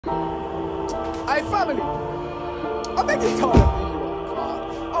Hey family, I beg you tell them who you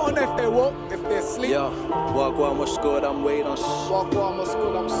are. I don't know if they woke, if they're asleep. Yo, Wagwan, what's good? I'm waiting us. Wagwan, what's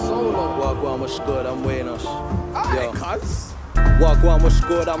good? I'm solo. Wagwan, what's good? I'm waiting us. Alright, cuz. Wagwan, what's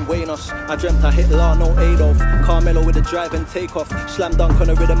good? I'm weighing us. I dreamt I hit La, no Adolf. Carmelo with the drive and take off. Slam dunk on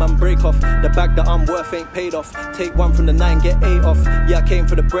the rhythm and break off. The bag that I'm worth ain't paid off. Take one from the 9, get 8 off. Yeah, I came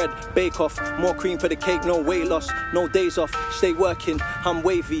for the bread, bake off. More cream for the cake, no weight loss. No days off, stay working. I'm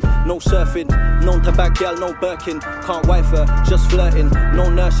wavy, no surfing. Known to bag gal, no Birkin. Can't wife her, just flirting. No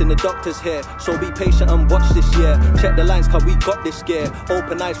nursing, the doctor's here. So be patient and watch this year. Check the lines, cause we got this gear.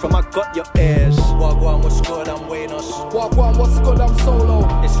 Open eyes from I got your ears. Wagwan, what's good? I'm weighing us. Wagwan, what's good? I'm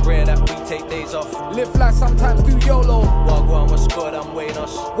solo. It's rare that we take days off. Live life, sometimes do YOLO. Wagwan, what's good? I'm weighing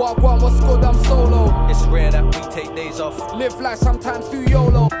us. Wagwan, what's good? I'm solo. It's rare that we take days off. Live life, sometimes do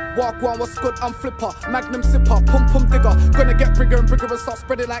YOLO. Wagwan, what's good? I'm flipper, magnum sipper, pum pum digger. Gonna get bigger and bigger and start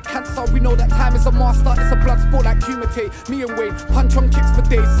spreading like cancer. We know that time is a master, it's a blood sport like Kumite. Me and Wayne, punch on kicks for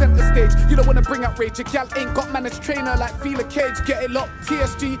days, center stage. You don't wanna bring out rage, your gal ain't got managed trainer like Fila Cage. Get it locked,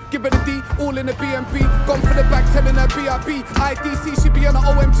 TSG, give it a D, all in the BNB. Gone for the bag, telling her BRB. IDC, she be on an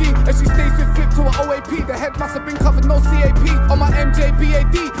OMG, and she stays with flip to an OAP. The head must have been covered, no CAP. On my MJ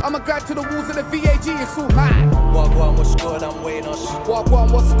BAD, I'm a guide to the walls of the VAG, it's all mad. Wagwan, what's good? I'm weighing us.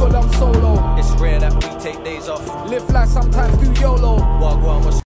 Wagwan, what's good? I'm solo. It's rare that we take days off. Live life, sometimes do YOLO. Wagwan, what's